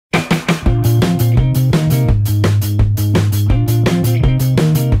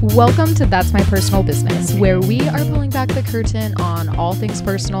Welcome to That's My Personal Business, where we are pulling back the curtain on all things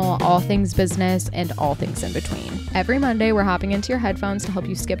personal, all things business, and all things in between. Every Monday, we're hopping into your headphones to help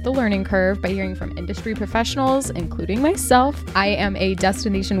you skip the learning curve by hearing from industry professionals, including myself. I am a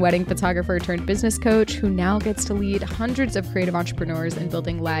destination wedding photographer turned business coach who now gets to lead hundreds of creative entrepreneurs in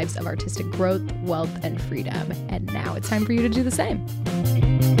building lives of artistic growth, wealth, and freedom. And now it's time for you to do the same.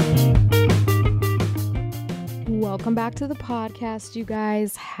 Welcome back to the podcast, you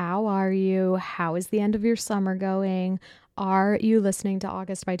guys. How are you? How is the end of your summer going? Are you listening to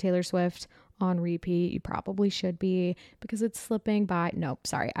August by Taylor Swift on repeat? You probably should be because it's slipping by. Nope,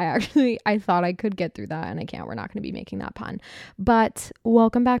 sorry. I thought I could get through that and I can't. We're not going to be making that pun. But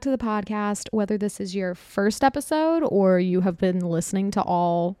welcome back to the podcast. Whether this is your first episode or you have been listening to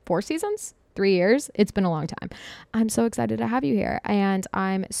all 4 seasons, 3 years, it's been a long time. I'm so excited to have you here. And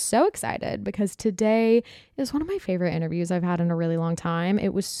I'm so excited because today is one of my favorite interviews I've had in a really long time.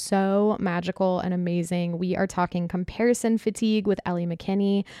 It was so magical and amazing. We are talking comparison fatigue with Ellie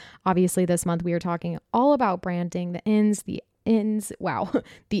McKinney. Obviously, this month we are talking all about branding, the ins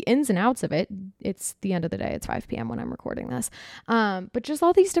and outs of it. It's the end of the day. It's 5 p.m. when I'm recording this. But just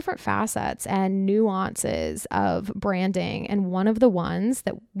all these different facets and nuances of branding. And one of the ones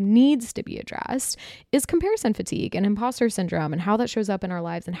that needs to be addressed is comparison fatigue and imposter syndrome and how that shows up in our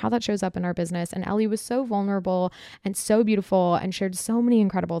lives and how that shows up in our business. And Ellie was so vulnerable and so beautiful and shared so many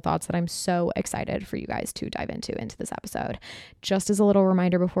incredible thoughts that I'm so excited for you guys to dive into this episode. Just as a little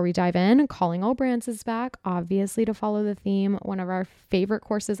reminder before we dive in, Calling All Brands is back, obviously to follow the theme. One of our favorite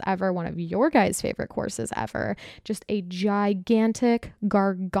courses ever, one of your guys' favorite courses ever, just a gigantic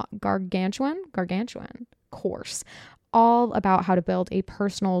gargantuan course, all about how to build a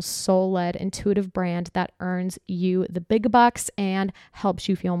personal, soul-led, intuitive brand that earns you the big bucks and helps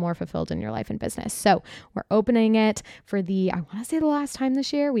you feel more fulfilled in your life and business. So we're opening it for I want to say the last time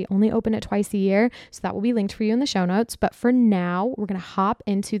this year. We only open it twice a year, so that will be linked for you in the show notes. But for now, we're going to hop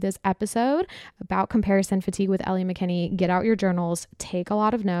into this episode about comparison fatigue with Ellie McKinney. Get out your journals, take a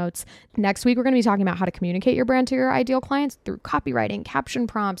lot of notes. Next week, we're going to be talking about how to communicate your brand to your ideal clients through copywriting, caption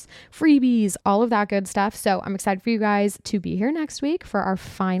prompts, freebies, all of that good stuff. So I'm excited for you guys to be here next week for our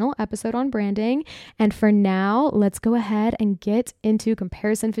final episode on branding. And for now, let's go ahead and get into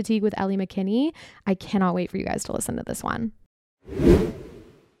comparison fatigue with Ellie McKinney. I cannot wait for you guys to listen to this one.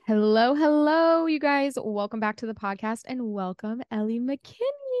 Hello, you guys. Welcome back to the podcast and welcome Ellie McKinney.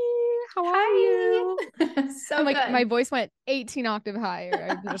 How are you? So good. good. My voice went 18 octave higher.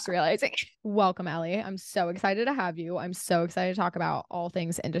 I'm just realizing. Welcome, Ellie. I'm so excited to have you. I'm so excited to talk about all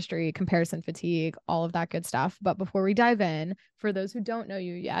things industry, comparison fatigue, all of that good stuff. But before we dive in, for those who don't know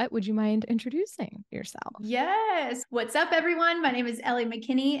you yet, would you mind introducing yourself? Yes. What's up, everyone? My name is Ellie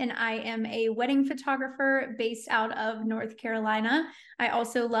McKinney, and I am a wedding photographer based out of North Carolina. I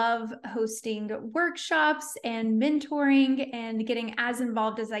also love hosting workshops and mentoring and getting as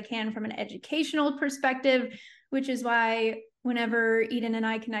involved as I can from an educational perspective, which is why whenever Eden and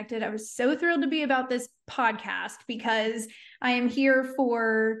I connected, I was so thrilled to be about this podcast because I am here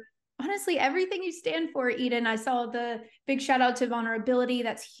for honestly everything you stand for, Eden. I saw the big shout out to vulnerability.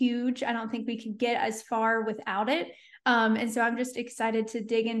 That's huge. I don't think we could get as far without it. And so I'm just excited to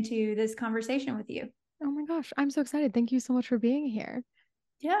dig into this conversation with you. Oh my gosh, I'm so excited. Thank you so much for being here.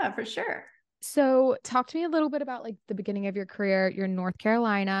 Yeah, for sure. So talk to me a little bit about like the beginning of your career. You're in North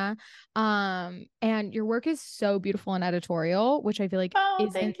Carolina, and your work is so beautiful and editorial, which I feel like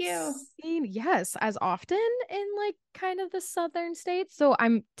thank you. seen, yes, as often in like kind of the southern states. So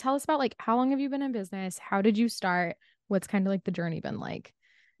tell us about like how long have you been in business? How did you start? What's kind of like the journey been like?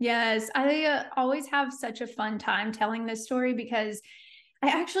 Yes, I always have such a fun time telling this story because I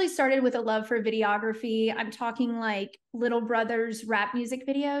actually started with a love for videography. I'm talking like Little Brother's rap music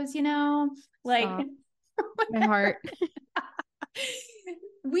videos, like Stop. My heart.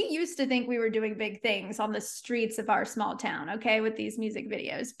 We used to think we were doing big things on the streets of our small town, okay, with these music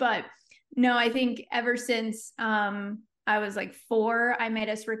videos. But no, I think ever since I was like 4, I made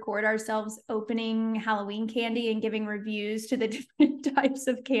us record ourselves opening Halloween candy and giving reviews to the different types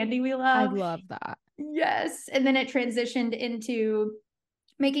of candy we love. I love that. Yes. And then it transitioned into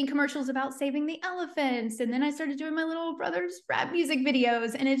making commercials about saving the elephants. And then I started doing my Little Brother's rap music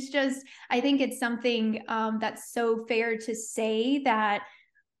videos. And it's just, I think it's something that's so fair to say that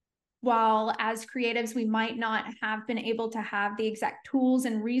while as creatives, we might not have been able to have the exact tools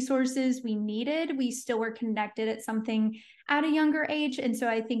and resources we needed, we still were connected at something at a younger age. And so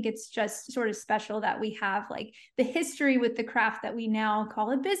I think it's just sort of special that we have like the history with the craft that we now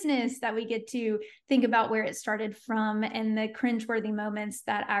call a business, that we get to think about where it started from and the cringeworthy moments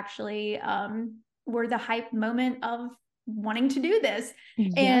that actually were the hype moment of wanting to do this.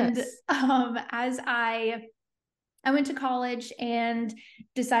 And Yes. as I went to college and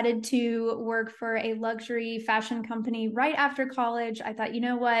decided to work for a luxury fashion company right after college. I thought, you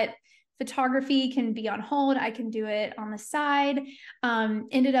know what? Photography can be on hold. I can do it on the side.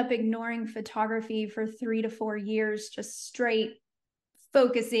 Ended up ignoring photography for 3 to 4 years, just straight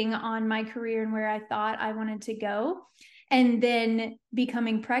focusing on my career and where I thought I wanted to go. And then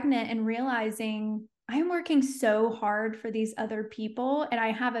becoming pregnant and realizing I'm working so hard for these other people and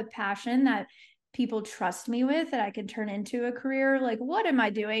I have a passion that people trust me with that I can turn into a career. Like, what am I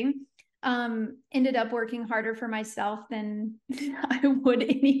doing? Ended up working harder for myself than I would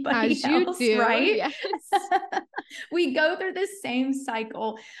anybody As you else, do. right? Yes. We go through the same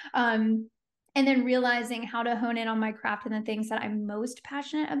cycle. And then realizing how to hone in on my craft and the things that I'm most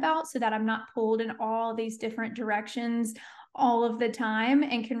passionate about so that I'm not pulled in all these different directions all of the time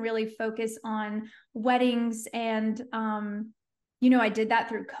and can really focus on weddings and I did that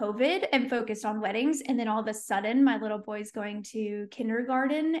through COVID and focused on weddings. And then all of a sudden, my little boy's going to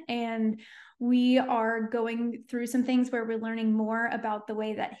kindergarten and we are going through some things where we're learning more about the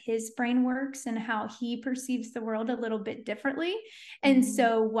way that his brain works and how he perceives the world a little bit differently. And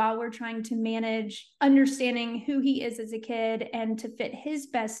so while we're trying to manage understanding who he is as a kid and to fit his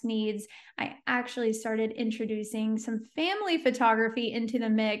best needs, I actually started introducing some family photography into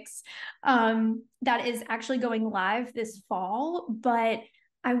the mix that is actually going live this fall. But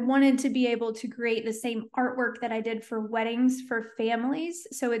I wanted to be able to create the same artwork that I did for weddings for families.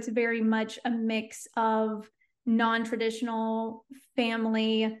 So it's very much a mix of non-traditional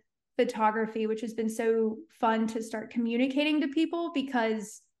family photography, which has been so fun to start communicating to people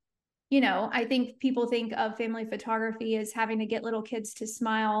because I think people think of family photography as having to get little kids to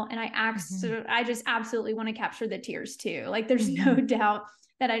smile. And Mm-hmm. I just absolutely want to capture the tears too. Like there's no Mm-hmm. doubt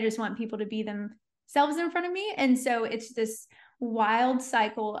that I just want people to be themselves in front of me. And so it's this wild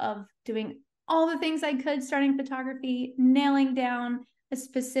cycle of doing all the things I could starting photography, nailing down a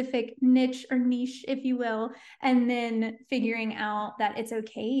specific niche or niche, if you will, and then figuring out that it's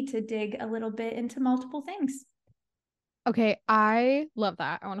okay to dig a little bit into multiple things. Okay, I love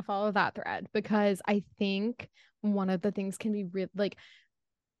that. I want to follow that thread because I think one of the things can be real like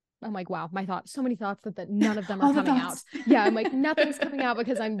I'm like, wow, my thoughts, so many thoughts that none of them are All the coming out. thoughts. Yeah, I'm like, nothing's coming out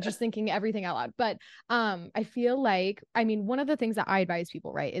because I'm just thinking everything out loud. But I feel like, I mean, one of the things that I advise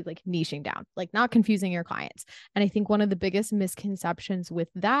people, right, is like niching down, like not confusing your clients. And I think one of the biggest misconceptions with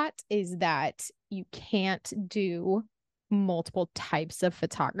that is that you can't do multiple types of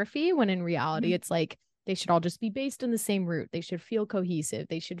photography when in reality it's like they should all just be based in the same route. They should feel cohesive.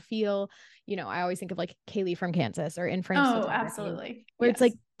 They should feel, I always think of like Kaylee from Kansas or In Frames Oh, Photography, absolutely. where it's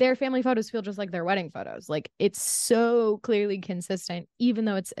like Yes. their family photos feel just like their wedding photos. Like it's so clearly consistent, even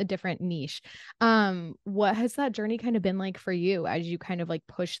though it's a different niche. What has that journey kind of been like for you as you kind of like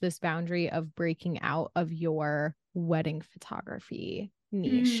push this boundary of breaking out of your wedding photography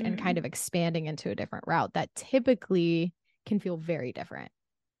niche and kind Mm. of expanding into a different route that typically can feel very different?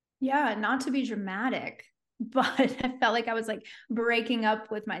 Yeah, not to be dramatic, but I felt like I was like breaking up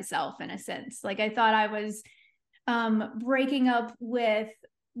with myself in a sense. Like I thought I was breaking up with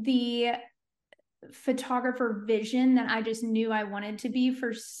the photographer vision that I just knew I wanted to be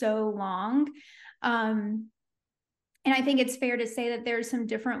for so long. Um, and I think it's fair to say that there's some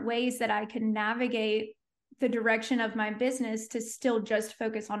different ways that I can navigate the direction of my business to still just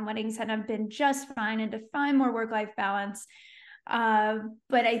focus on weddings and I've been just fine and to find more work-life balance.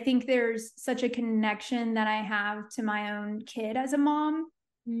 But I think there's such a connection that I have to my own kid as a mom.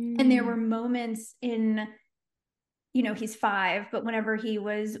 And there were Mm. moments in he's 5, but whenever he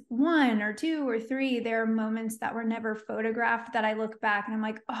was 1 or 2 or 3, there are moments that were never photographed that I look back and I'm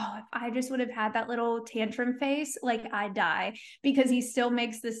like, oh, if I just would have had that little tantrum face, like I die because he still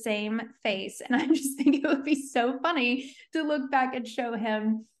makes the same face. And I just think it would be so funny to look back and show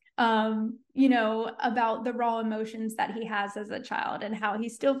him about the raw emotions that he has as a child and how he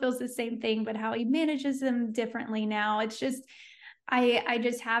still feels the same thing, but how he manages them differently now. It's just, I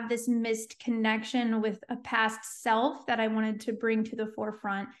just have this missed connection with a past self that I wanted to bring to the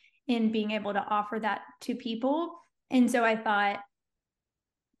forefront in being able to offer that to people. And so I thought,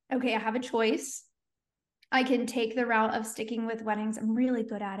 okay, I have a choice. I can take the route of sticking with weddings. I'm really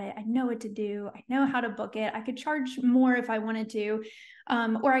good at it. I know what to do. I know how to book it. I could charge more if I wanted to,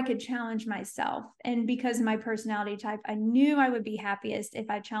 or I could challenge myself. And because of my personality type, I knew I would be happiest if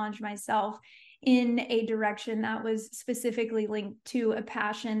I challenged myself in a direction that was specifically linked to a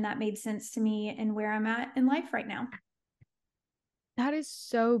passion that made sense to me and where I'm at in life right now. That is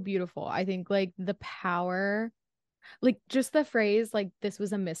so beautiful. I think like the power. Like just the phrase, like this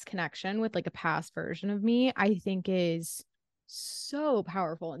was a misconnection with like a past version of me, I think is so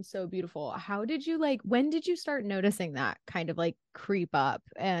powerful and so beautiful. How did you like, when did you start noticing that kind of like creep up?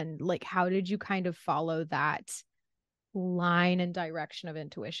 And like, how did you kind of follow that line and direction of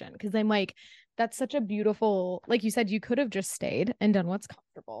intuition? Because I'm like, that's such a beautiful, like you said, you could have just stayed and done what's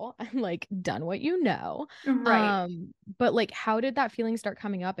comfortable and like done what you know. Right. But like, how did that feeling start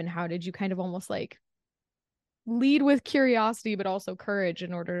coming up and how did you kind of almost like lead with curiosity, but also courage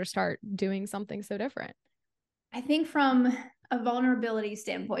in order to start doing something so different? I think from a vulnerability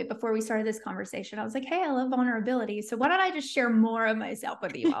standpoint, before we started this conversation, I was like, hey, I love vulnerability. So why don't I just share more of myself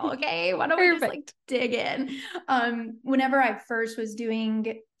with you all? Okay. Why don't we just Perfect. like dig in? Whenever I first was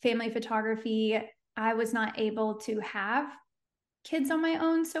doing family photography, I was not able to have kids on my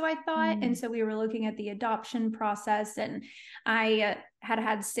own, so I thought. And so we were looking at the adoption process, and I had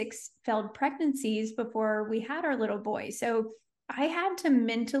had 6 failed pregnancies before we had our little boy. So I had to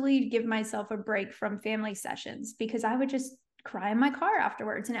mentally give myself a break from family sessions because I would just cry in my car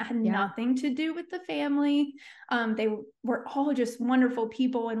afterwards, and it had Yeah. nothing to do with the family. They were all just wonderful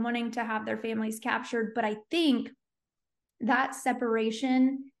people and wanting to have their families captured. But I think that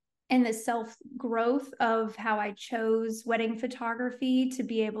separation and the self growth of how I chose wedding photography to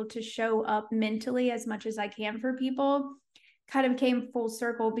be able to show up mentally as much as I can for people kind of came full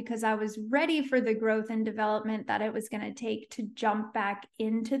circle because I was ready for the growth and development that it was going to take to jump back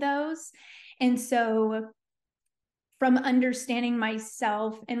into those. And so, from understanding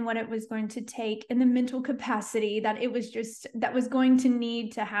myself and what it was going to take and the mental capacity that it was just that was going to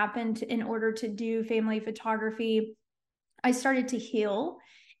need to happen in order to do family photography, I started to heal.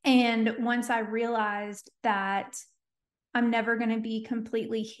 And once I realized that I'm never going to be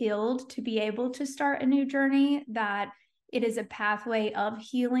completely healed to be able to start a new journey, that it is a pathway of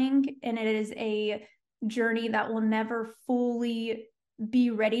healing and it is a journey that will never fully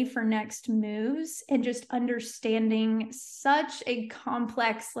be ready for next moves, and just understanding such a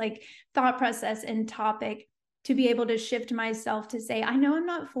complex like thought process and topic, to be able to shift myself to say, I know I'm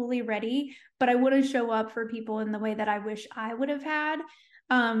not fully ready, but I want to show up for people in the way that I wish I would have had,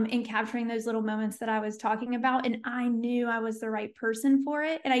 in capturing those little moments that I was talking about. And I knew I was the right person for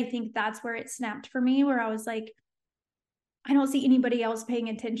it. And I think that's where it snapped for me, where I was like, I don't see anybody else paying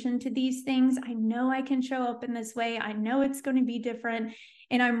attention to these things. I know I can show up in this way. I know it's going to be different.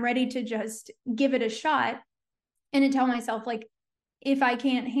 And I'm ready to just give it a shot and to tell myself, like, if I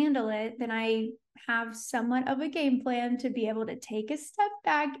can't handle it, then I have somewhat of a game plan to be able to take a step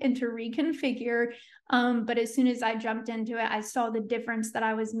back and to reconfigure. But as soon as I jumped into it, I saw the difference that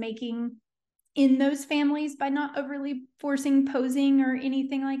I was making in those families by not overly forcing posing or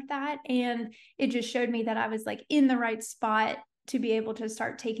anything like that. And it just showed me that I was like in the right spot to be able to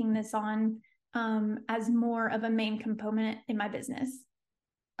start taking this on, as more of a main component in my business.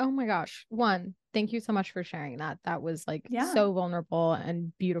 Oh my gosh. One, thank you so much for sharing that. That was like Yeah. so vulnerable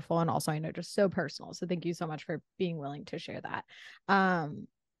and beautiful. And also, I know just so personal. So thank you so much for being willing to share that.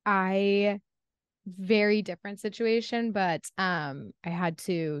 I very different situation, but I had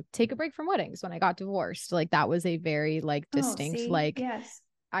to take a break from weddings when I got divorced. Like that was a very like Oh, distinct, see, like yes.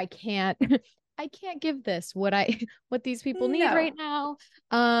 I can't I can't give this what I what these people need right No.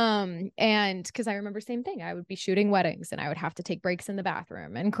 now. And because I remember same thing. I would be shooting weddings and I would have to take breaks in the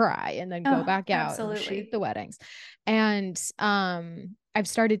bathroom and cry and then go Oh, back out and shoot absolutely. the weddings. And I've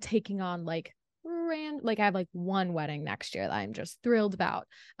started taking on like like I have like one wedding next year that I'm just thrilled about.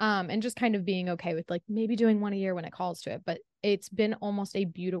 And just kind of being okay with like maybe doing one a year when it calls to it. But it's been almost a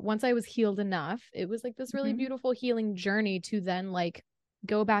beautiful, once I was healed enough, it was like this really Mm-hmm. beautiful healing journey to then like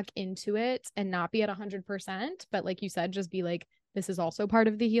go back into it and not be at 100%, but like you said, just be like, this is also part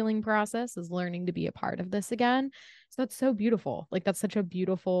of the healing process, is learning to be a part of this again. So that's so beautiful. Like that's such a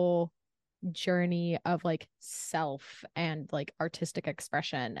beautiful journey of like self and like artistic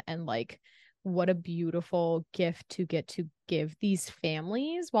expression, and like what a beautiful gift to get to give these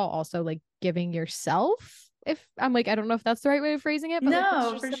families while also like giving yourself. If I'm like, I don't know if that's the right way of phrasing it, but like that's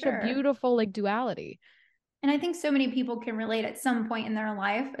No, just for such a sure. beautiful like duality. And I think so many people can relate at some point in their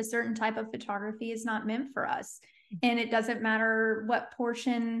life. A certain type of photography is not meant for us. And it doesn't matter what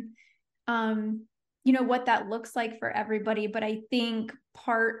portion, um, what that looks like for everybody. But I think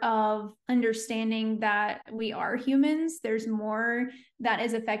part of understanding that we are humans, there's more that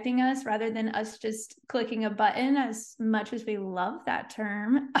is affecting us rather than us just clicking a button, as much as we love that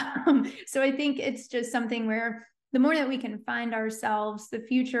term. So I think it's just something where the more that we can find ourselves, the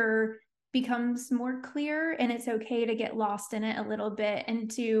future becomes more clear, and it's okay to get lost in it a little bit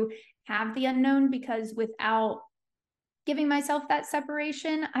and to have the unknown, because without giving myself that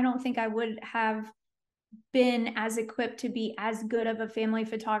separation, I don't think I would have been as equipped to be as good of a family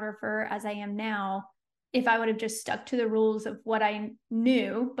photographer as I am now if I would have just stuck to the rules of what I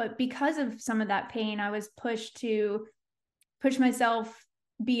knew. But because of some of that pain, I was pushed to push myself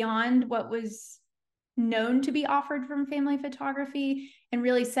beyond what was known to be offered from family photography and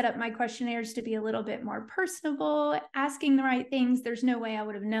really set up my questionnaires to be a little bit more personable, asking the right things. There's no way I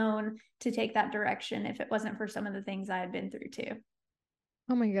would have known to take that direction if it wasn't for some of the things I had been through too.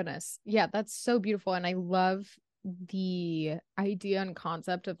 Oh my goodness. Yeah, that's so beautiful. And I love the idea and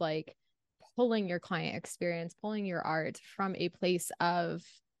concept of like pulling your client experience, pulling your art from a place of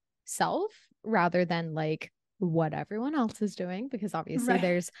self rather than like what everyone else is doing, because obviously Right.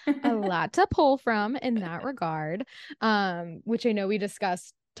 there's a lot to pull from in that regard. Which I know we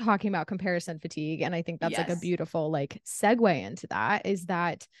discussed talking about comparison fatigue. And I think that's like a Yes. beautiful like segue into that, is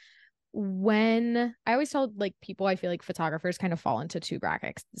that when I always tell like people, I feel like photographers kind of fall into two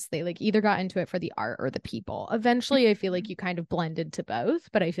brackets. They like either got into it for the art or the people. Eventually, I feel like you kind of blended to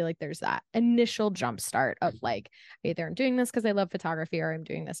both, but I feel like there's that initial jump start of like, either I'm doing this because I love photography or I'm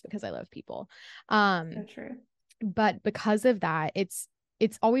doing this because I love people. So true. But because of that, it's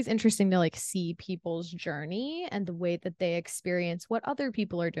always interesting to like see people's journey and the way that they experience what other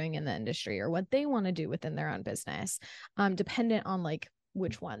people are doing in the industry or what they want to do within their own business, dependent on like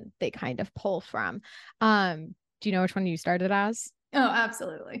which one they kind of pull from. Do you know which one you started as? Oh,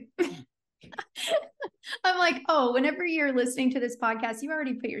 absolutely. I'm like, oh, whenever you're listening to this podcast, you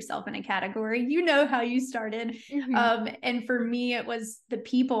already put yourself in a category. You know how you started. Mm-hmm. And for me, it was the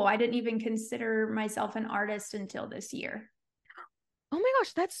people. I didn't even consider myself an artist until this year. Oh my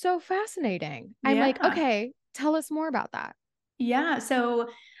gosh, that's so fascinating. I'm like, Yeah. okay, tell us more about that. Yeah. So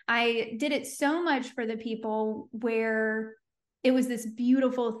I did it so much for the people where it was this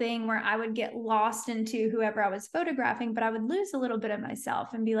beautiful thing where I would get lost into whoever I was photographing, but I would lose a little bit of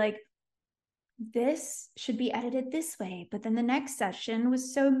myself and be like, this should be edited this way. But then the next session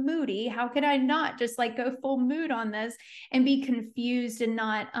was so moody. How could I not just like go full mood on this and be confused and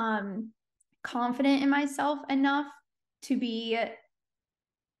not confident in myself enough to be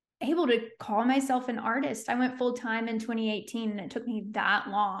able to call myself an artist? I went full time in 2018 and it took me that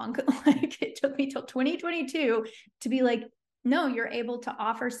long. Like it took me till 2022 to be like, no, you're able to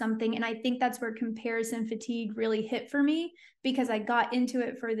offer something. And I think that's where comparison fatigue really hit for me, because I got into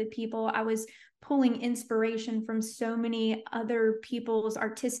it for the people. I was pulling inspiration from so many other people's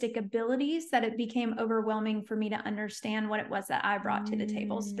artistic abilities that it became overwhelming for me to understand what it was that I brought to the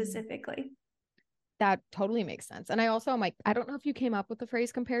table Mm. specifically. That totally makes sense. And I also am like, I don't know if you came up with the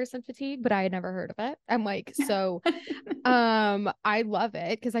phrase comparison fatigue, but I had never heard of it. I'm like, so I love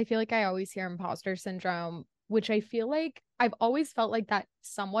it because I feel like I always hear imposter syndrome, which I feel like I've always felt like that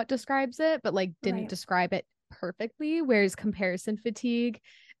somewhat describes it, but like didn't Right. describe it perfectly. Whereas comparison fatigue,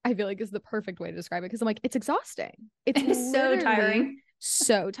 I feel like is the perfect way to describe it because I'm like, it's exhausting. It's It is so literally tiring.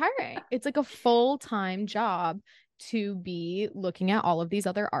 so tiring. It's like a full-time job to be looking at all of these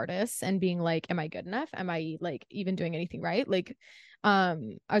other artists and being like, am I good enough? Am I like even doing anything right? Like, I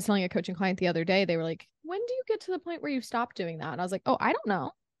was telling a coaching client the other day, they were like, when do you get to the point where you stop doing that? And I was like, oh, I don't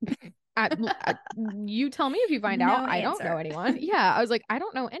know. You tell me if you find out. No I don't know answer. anyone. Yeah. I was like, I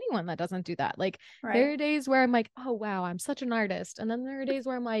don't know anyone that doesn't do that. Like, there Right. are days where I'm like, oh, wow, I'm such an artist. And then there are days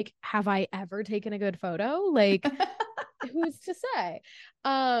where I'm like, have I ever taken a good photo? Like, who's to say?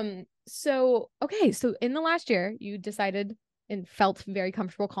 So okay, so in the last year, you decided and felt very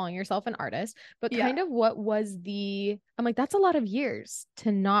comfortable calling yourself an artist, but kind Yeah. of what was the, I'm like, that's a lot of years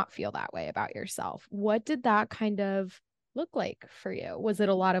to not feel that way about yourself. What did that kind of look like for you? Was it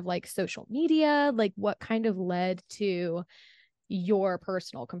a lot of like social media? Like what kind of led to your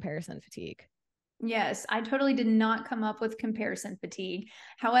personal comparison fatigue? Yes, I totally did not come up with comparison fatigue.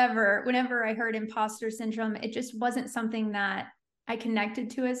 However, whenever I heard imposter syndrome, it just wasn't something that I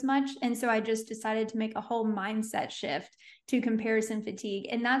connected to as much. And so I just decided to make a whole mindset shift to comparison fatigue.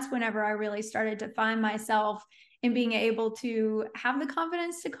 And that's whenever I really started to find myself in being able to have the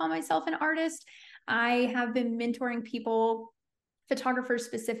confidence to call myself an artist. I have been mentoring people, photographers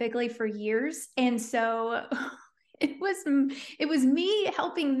specifically, for years. And so it was me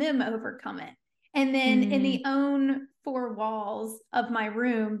helping them overcome it. And then in Mm, the own four walls of my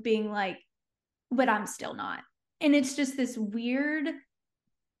room being like, but I'm still not. And it's just this weird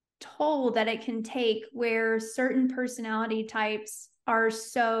toll that it can take where certain personality types are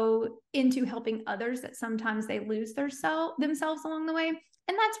so into helping others that sometimes they lose themselves along the way.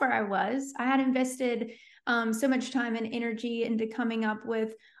 And that's where I was. I had invested so much time and energy into coming up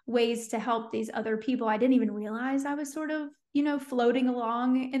with ways to help these other people. I didn't even realize I was sort of, floating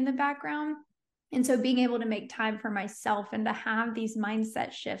along in the background. And so being able to make time for myself and to have these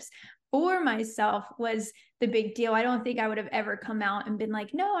mindset shifts for myself was the big deal. I don't think I would have ever come out and been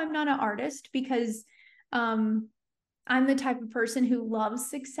like, no, I'm not an artist, because I'm the type of person who loves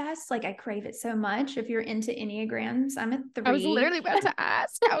success. Like, I crave it so much. If you're into Enneagrams, I'm a 3. I was literally about to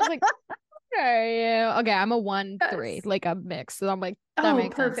ask. I was like, okay, okay, I'm a 1-3, Yes. like a mix. So I'm like, that Oh,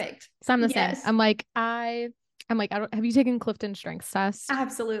 makes sense. perfect. So I'm the same. Yes, I'm like, I don't, have you taken Clifton Strengths Test?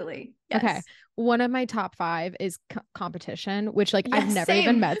 absolutely. Okay. Yes. One of my top 5 is competition, which like I've Yes, never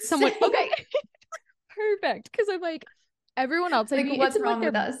even same. met someone. Same. Okay. Perfect. Cause I'm like, everyone else I Like, meet, it's what's in like wrong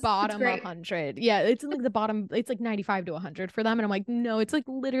their with us? It's bottom great. 100. Yeah. It's in like the bottom, it's like 95 to 100 for them. And I'm like, no, it's like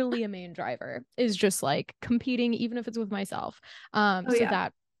literally a main driver is just like competing, even if it's with myself. Oh, So yeah.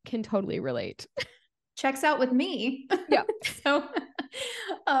 that can totally relate. Checks out with me. Yeah. So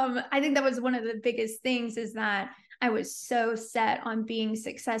I think that was one of the biggest things, is that I was so set on being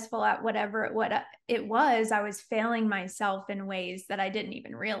successful at whatever it was. I was failing myself in ways that I didn't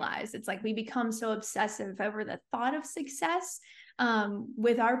even realize. It's like we become so obsessive over the thought of success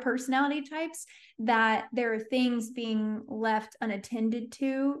with our personality types, that there are things being left unattended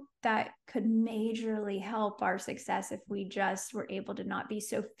to that could majorly help our success if we just were able to not be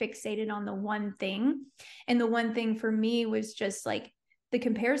so fixated on the one thing. And the one thing for me was just like the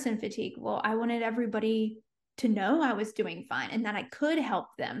comparison fatigue. Well, I wanted everybody to know I was doing fine and that I could help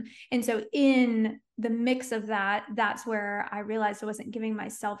them. And so in the mix of that, that's where I realized I wasn't giving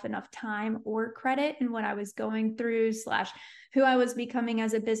myself enough time or credit in what I was going through slash who I was becoming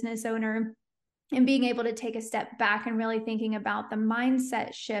as a business owner. And being able to take a step back and really thinking about the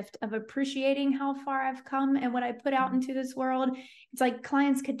mindset shift of appreciating how far I've come and what I put out into this world. It's like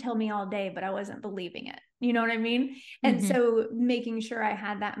clients could tell me all day, but I wasn't believing it. You know what I mean? And Mm-hmm. so making sure I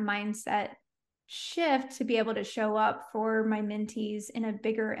had that mindset shift to be able to show up for my mentees in a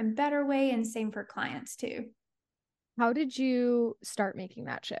bigger and better way. And same for clients too. How did you start making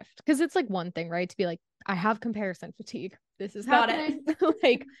that shift? Because it's like one thing, right? To be like, I have comparison fatigue. This is Got happening. it.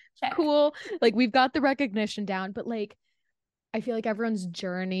 Like, Check. cool. Like, we've got the recognition down, but like, I feel like everyone's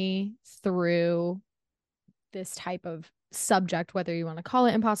journey through this type of subject, whether you want to call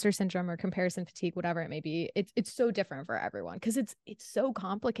it imposter syndrome or comparison fatigue, whatever it may be, it's so different for everyone because it's so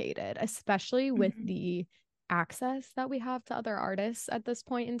complicated, especially with Mm-hmm. the access that we have to other artists at this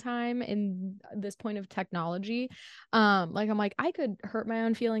point in time in this point of technology. Like I'm like, I could hurt my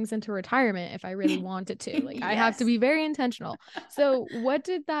own feelings into retirement if I really wanted to. Like I have to Yes. be very intentional. So what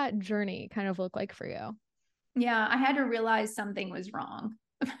did that journey kind of look like for you? Yeah, I had to realize something was wrong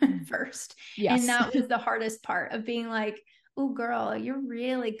Mm. first. And Yes. that was the hardest part of being like, oh, girl, you're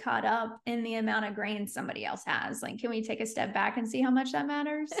really caught up in the amount of grain somebody else has. Like, can we take a step back and see how much that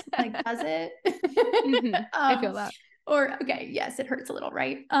matters? Like, does it? I feel that. Or, okay, yes, it hurts a little,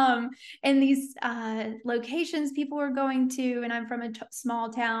 right? And these locations people were going to, and I'm from a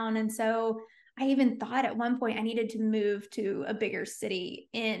small town. And so I even thought at one point I needed to move to a bigger city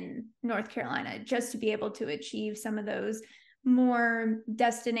in North Carolina just to be able to achieve some of those more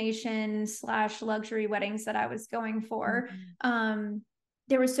destination slash luxury weddings that I was going for. Mhm.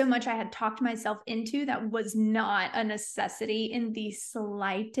 There was so much I had talked myself into that was not a necessity in the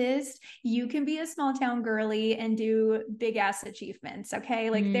slightest. You can be a small girly and do big ass achievements. Okay.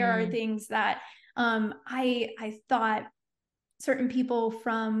 Like there are Mm. things that I thought certain people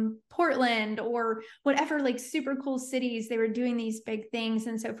from Portland or whatever, like super cool cities, they were doing these big things.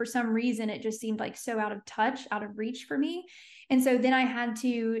 And so for some reason, it just seemed like so out of touch, out of reach for me. And so then I had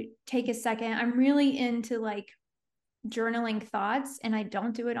to take a second. I'm really into like journaling thoughts, and I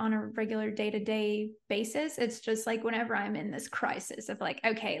don't do it on a regular day-to-day basis. It's just like whenever I'm in this crisis of like,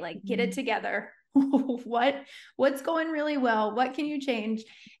 okay, like get it Mm. together. What's going really well? What can you change?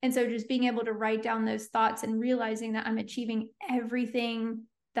 And so just being able to write down those thoughts and realizing that I'm achieving everything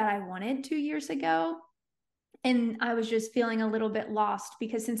that I wanted 2 years ago. And I was just feeling a little bit lost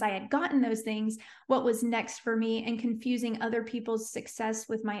because since I had gotten those things, what was next for me, and confusing other people's success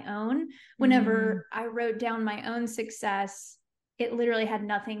with my own. Mm. Whenever I wrote down my own success, it literally had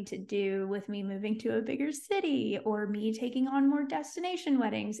nothing to do with me moving to a bigger city or me taking on more destination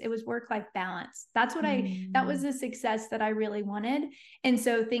weddings. It was work-life balance. That was Mm. the success that I really wanted. And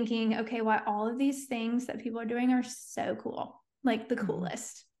so thinking, okay, well, all of these things that people are doing are so cool, like the Mhm.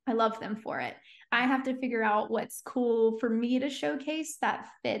 coolest. I love them for it. I have to figure out what's cool for me to showcase that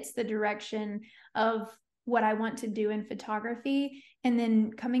fits the direction of what I want to do in photography, and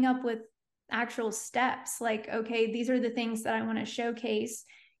then coming up with actual steps like, okay, these are the things that I want to showcase.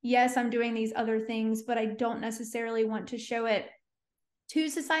 Yes, I'm doing these other things, but I don't necessarily want to show it to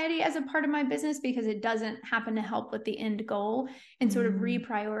society as a part of my business because it doesn't happen to help with the end goal, and sort of Mm.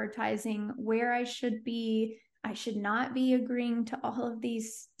 reprioritizing where I should be I should not be agreeing to all of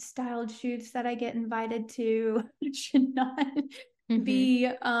these styled shoots that I get invited to. I should not be,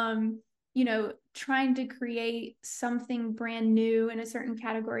 trying to create something brand new in a certain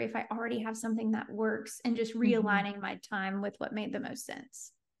category if I already have something that works, and just realigning my time with what made the most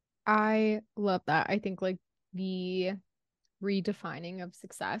sense. I love that. I think like the redefining of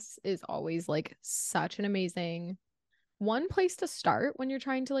success is always like such an amazing one place to start when you're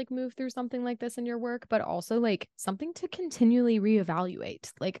trying to like move through something like this in your work, but also like something to continually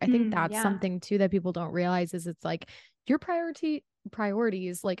reevaluate. Like I think that's Yeah. something too that people don't realize is it's like your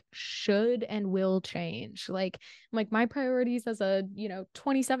priorities like should and will change. Like my priorities as a,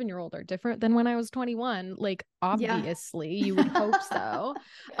 27-year-old are different than when I was 21. Like Yeah. obviously you would hope so.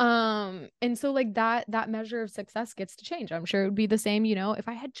 And so like that measure of success gets to change. I'm sure it would be the same, if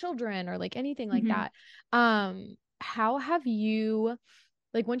I had children or like anything like that. How have you,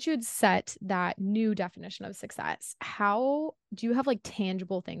 like, once you had set that new definition of success, how do you have like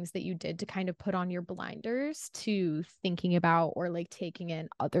tangible things that you did to kind of put on your blinders to thinking about or like taking in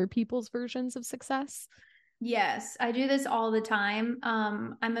other people's versions of success? Yes, I do this all the time.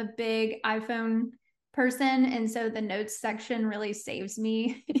 I'm a big iPhone person, and so the notes section really saves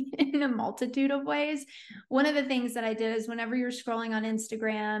me in a multitude of ways. One of the things that I did is whenever you're scrolling on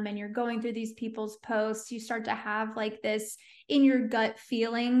Instagram and you're going through these people's posts, you start to have like this in your gut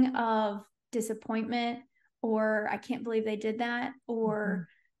feeling of disappointment, or I can't believe they did that, Mhm. or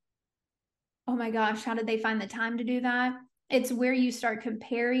oh my gosh, how did they find the time to do that? It's where you start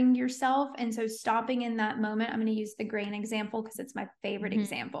comparing yourself. And so stopping in that moment, I'm going to use the grain example because it's my favorite Mhm.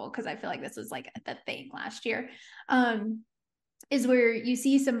 example, because I feel like this was like the thing last year. Um, is where you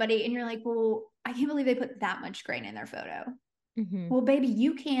see somebody and you're like, well, I can't believe they put that much grain in their photo. Mhm. Well, baby,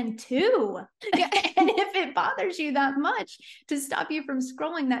 you can too. Yeah. And if it bothers you that much to stop you from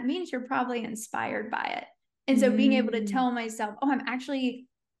scrolling, that means you're probably inspired by it. And so being able to Mm. tell myself, oh, I'm actually,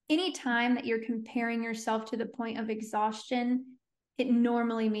 anytime that you're comparing yourself to the point of exhaustion, it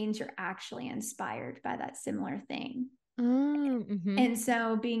normally means you're actually inspired by that similar thing. Mhm. And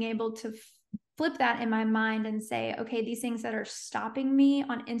so being able to flip that in my mind and say, okay, these things that are stopping me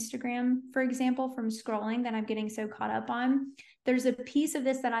on Instagram, for example, from scrolling that I'm getting so caught up on, there's a piece of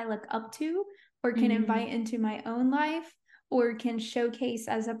this that I look up to or can Mm. invite into my own life or can showcase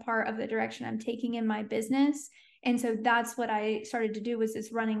as a part of the direction I'm taking in my business. And so that's what I started to do, was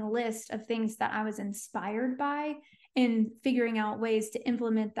this running list of things that I was inspired by and figuring out ways to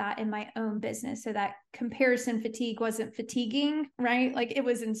implement that in my own business so that comparison fatigue wasn't fatiguing, right? Like it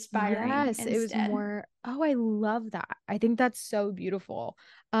was inspiring Yes, it was instead. more, oh, I love that. I think that's so beautiful.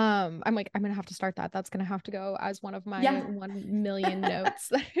 I'm like, I'm gonna have to start that. That's gonna have to go as one of my Yeah. 1 million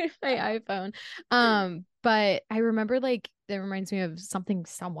notes in my iPhone. But I remember like that reminds me of something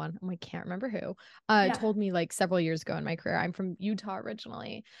someone, I can't remember who, Yeah. told me like several years ago in my career. I'm from Utah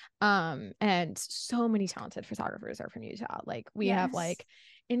originally. And so many talented photographers are from Utah. Like we have Yes. like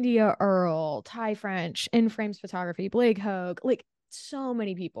India Earl, Ty French, In Frames Photography, Blake Hogue, like so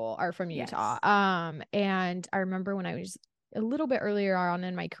many people are from Utah. Yes. And I remember when I was a little bit earlier on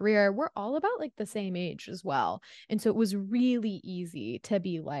in my career, we're all about like the same age as well. And so it was really easy to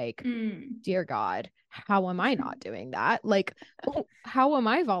be like, Mm. dear God, how am I not doing that? Like, oh, how am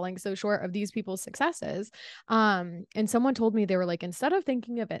I falling so short of these people's successes? And someone told me they were like, instead of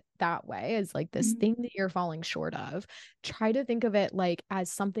thinking of it that way as like this thing that you're falling short of, try to think of it like as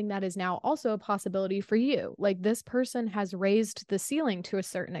something that is now also a possibility for you. Like this person has raised the ceiling to a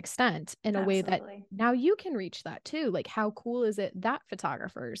certain extent in a way that Absolutely. now you can reach that too. Like, how cool is it that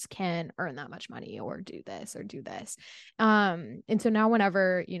photographers can earn that much money or do this or do this? And so now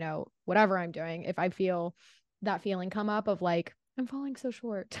whenever, whatever I'm doing, if I feel that feeling come up of like, I'm falling so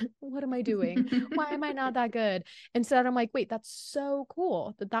short. What am I doing? Why am I not that good? Instead, I'm like, wait, that's so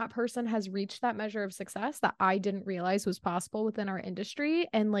cool that that person has reached that measure of success that I didn't realize was possible within our industry.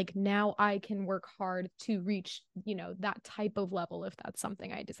 And like now I can work hard to reach, that type of level if that's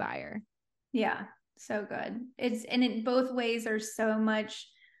something I desire. Yeah. So good. It's, and in both ways are so much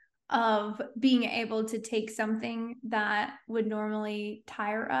of being able to take something that would normally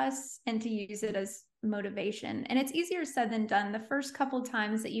tire us and to use it as motivation. And it's easier said than done. The first couple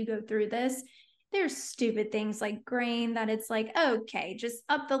times that you go through this, there's stupid things like grain that it's like, okay, just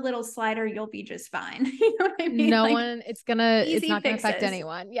up the little slider, you'll be just fine. You know what I mean? No Like one, it's easy not going to affect fixes.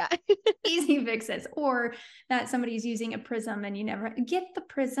 anyone. Yeah. Easy fixes, or that somebody's using a prism and you never get the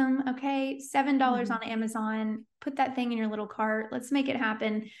prism. Okay, $7 Mhm. on Amazon. Put that thing in your little cart. Let's make it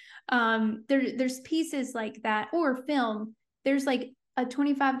happen. There's pieces like that, or film. There's like a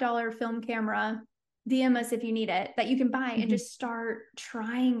 $25 film camera DM us if you need it, that you can buy, and Mhm. just start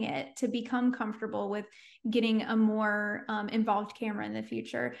trying it to become comfortable with getting a more involved camera in the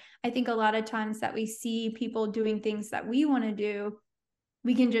future. I think a lot of times that we see people doing things that we want to do,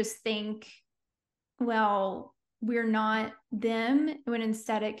 we can just think, well, we're not them, when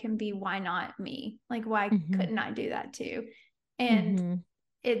instead it can be, why not me? Like, why Mhm. couldn't I do that too? And Mhm.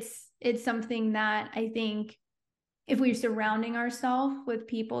 it's something that I think, if we're surrounding ourselves with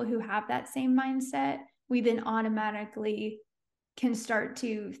people who have that same mindset, we then automatically can start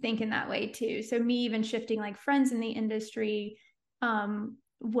to think in that way too. So me even shifting like friends in the industry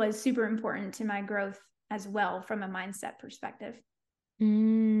was super important to my growth as well from a mindset perspective.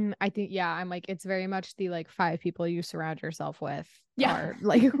 I think, yeah, I'm like, it's very much the like 5 people you surround yourself with Yeah. are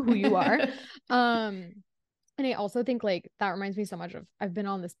like who you are. Um, And I also think like that reminds me so much of, I've been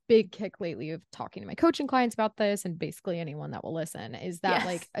on this big kick lately of talking to my coaching clients about this, and basically anyone that will listen, is that Yes.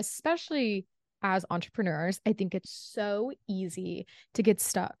 like, especially as entrepreneurs, I think it's so easy to get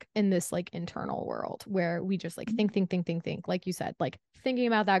stuck in this like internal world where we just like think, like you said, like thinking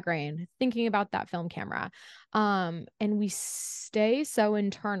about that grain, thinking about that film camera. And we stay so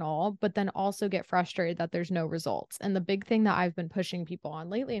internal, but then also get frustrated that there's no results. And the big thing that I've been pushing people on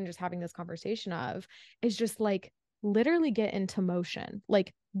lately and just having this conversation of is just like literally get into motion,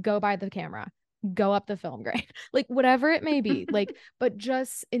 like go by the camera, go up the film grain, like whatever it may be, like, but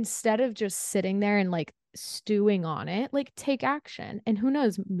just instead of just sitting there and like stewing on it, like take action. And who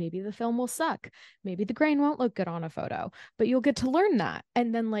knows, maybe the film will suck, maybe the grain won't look good on a photo, but you'll get to learn that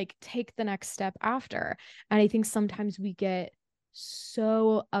and then like take the next step after. And I think sometimes we get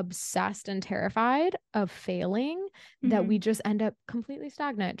so obsessed and terrified of failing that we Mm-hmm. just end up completely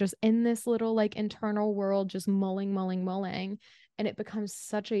stagnant, just in this little like internal world, just mulling. And it becomes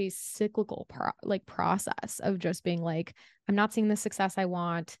such a cyclical process of just being like, I'm not seeing the success I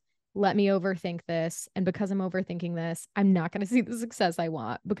want. Let me overthink this. And because I'm overthinking this, I'm not going to see the success I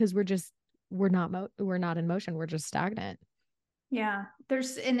want, because we're not in motion. We're just stagnant. Yeah.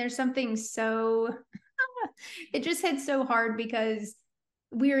 There's something so it just hits so hard because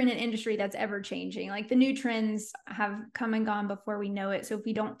we're in an industry that's ever changing. Like the new trends have come and gone before we know it. So if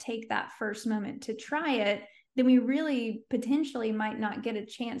we don't take that first moment to try it, then we really potentially might not get a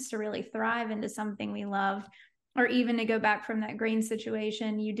chance to really thrive into something we love. Or even to go back from that grain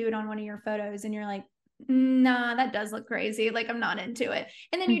situation, you do it on one of your photos and you're like, nah, that does look crazy. Like, I'm not into it.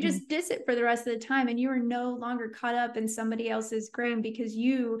 And then you Mm-hmm. just diss it for the rest of the time, and you are no longer caught up in somebody else's grain because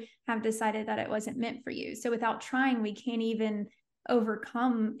you have decided that it wasn't meant for you. So without trying, we can't even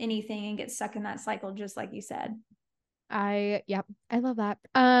overcome anything and get stuck in that cycle, just like you said. Yep, I love that.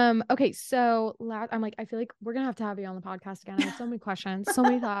 Okay, so I'm like, I feel like we're gonna have to have you on the podcast again. I have so many questions, so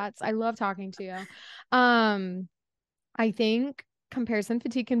many thoughts. I love talking to you. Um, I think comparison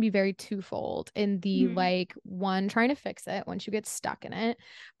fatigue can be very twofold in the Mm-hmm. like, one, trying to fix it once you get stuck in it,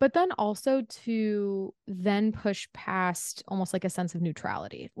 but then also to then push past almost like a sense of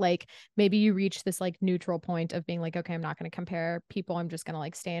neutrality. Like maybe you reach this like neutral point of being like, okay, I'm not going to compare people. I'm just going to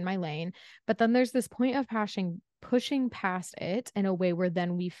like stay in my lane. But then there's this point of pushing past it in a way where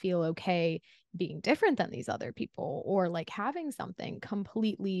then we feel okay being different than these other people, or like having something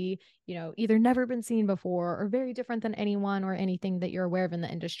completely, either never been seen before or very different than anyone or anything that you're aware of in the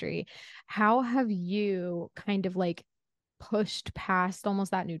industry. How have you kind of like pushed past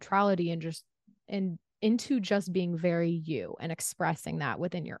almost that neutrality and just into just being very you and expressing that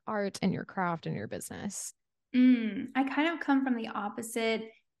within your art and your craft and your business? I kind of come from the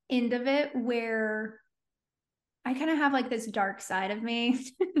opposite end of it, where I kind of have like this dark side of me,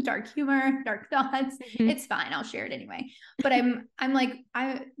 dark humor, dark thoughts. Mhm. It's fine. I'll share it anyway. But I'm like,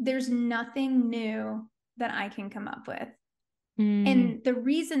 there's nothing new that I can come up with. Mm, And the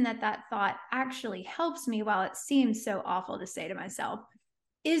reason that that thought actually helps me, while it seems so awful to say to myself,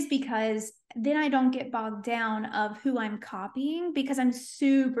 is because then I don't get bogged down of who I'm copying, because I'm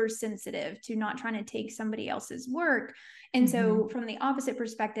super sensitive to not trying to take somebody else's work. And mhm. so from the opposite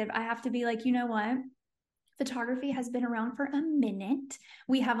perspective, I have to be like, you know what? Photography has been around for a minute.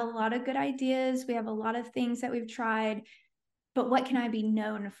 We have a lot of good ideas. We have a lot of things that we've tried, but what can I be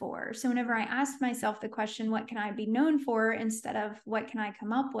known for? So whenever I ask myself the question, what can I be known for, instead of what can I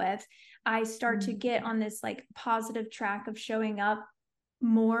come up with, I start to get on this like positive track of showing up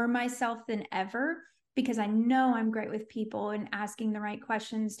more myself than ever, because I know I'm great with people and asking the right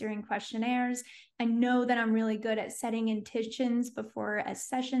questions during questionnaires. I know that I'm really good at setting intentions before a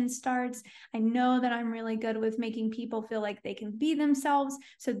session starts. I know that I'm really good with making people feel like they can be themselves.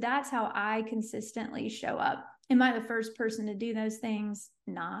 So that's how I consistently show up. Am I the first person to do those things?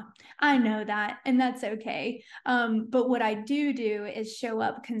 Nah, I know that, and that's okay. But what I do is show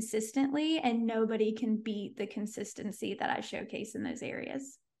up consistently, and nobody can beat the consistency that I showcase in those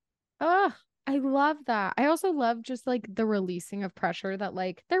areas. Oh, I love that. I also love just like the releasing of pressure that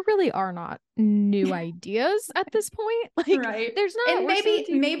like there really are not new ideas at this point. Like Right. there's not, And we're so deep.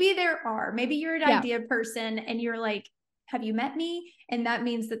 maybe there are. Maybe you're an Yeah. idea person and you're like, have you met me? And that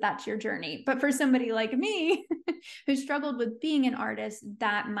means that that's your journey. But for somebody like me who struggled with being an artist,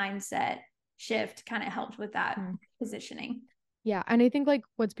 that mindset shift kind of helped with that Mhm. positioning. Yeah, and I think like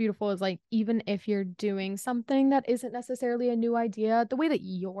what's beautiful is like even if you're doing something that isn't necessarily a new idea, the way that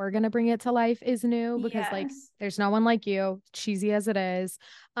you're gonna bring it to life is new because like Yes. there's no one like you, cheesy as it is.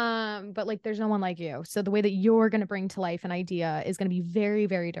 But like there's no one like you. So the way that you're gonna bring to life an idea is gonna be very,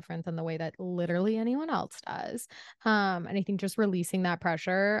 very different than the way that literally anyone else does. And I think just releasing that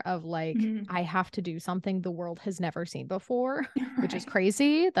pressure of like Mhm. I have to do something the world has never seen before, which is Right.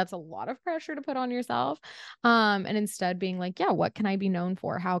 crazy. That's a lot of pressure to put on yourself. And instead being like, yeah, what can I be known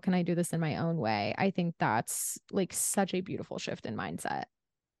for? How can I do this in my own way? I think that's like such a beautiful shift in mindset.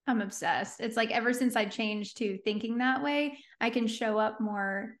 I'm obsessed. It's like ever since I changed to thinking that way, I can show up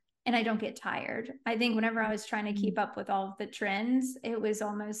more and I don't get tired. I think whenever I was trying to Mm. keep up with all of the trends, it was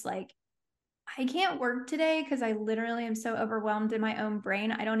almost like I can't work today because I literally am so overwhelmed in my own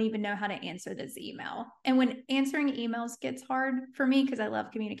brain. I don't even know how to answer this email. And when answering emails gets hard for me because I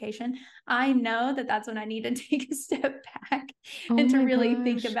love communication, I know that that's when I need to take a step back Oh and to my really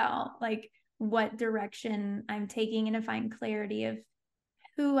think gosh. about like what direction I'm taking and to find clarity of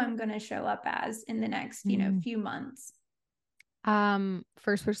who I'm going to show up as in the next, Mm. few months.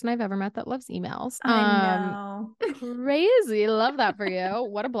 First person I've ever met that loves emails. I know. Crazy. Love that for you.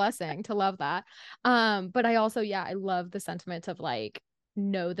 What a blessing to love that. But I also, yeah, I love the sentiment of like,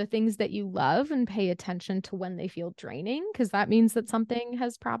 know the things that you love and pay attention to when they feel draining, because that means that something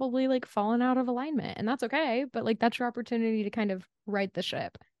has probably like fallen out of alignment. And that's okay. But like, that's your opportunity to kind of right the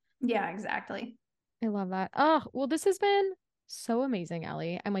ship. Yeah, exactly. I love that. Oh, well, this has been so amazing,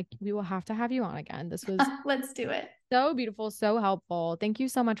 Ellie. I'm like, we will have to have you on again. This was Let's do it. so beautiful, so helpful. Thank you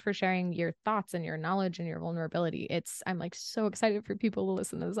so much for sharing your thoughts and your knowledge and your vulnerability. I'm like so excited for people to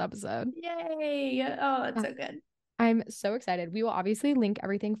listen to this episode. Yay. Oh, that's Uh, so good. I'm so excited. We will obviously link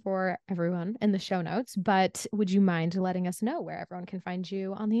everything for everyone in the show notes, but would you mind letting us know where everyone can find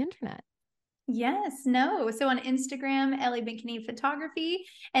you on the internet? Yes, no. So on Instagram, Ellie McKinney Photography.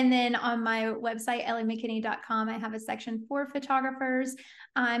 And then on my website, elliemckinney.com, I have a section for photographers.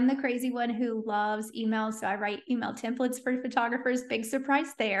 I'm the crazy one who loves emails. So I write email templates for photographers. Big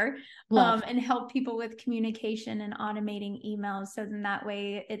surprise there. Love. And help people with communication and automating emails. So then that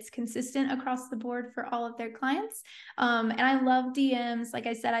way it's consistent across the board for all of their clients. And I love DMs. Like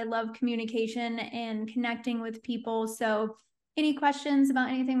I said, I love communication and connecting with people. So any questions about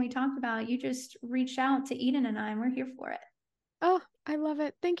anything we talked about, you just reach out to Eden and I, and we're here for it. Oh, I love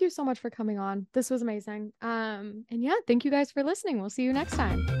it. Thank you so much for coming on. This was amazing. And yeah, thank you guys for listening. We'll see you next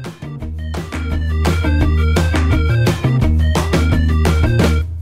time.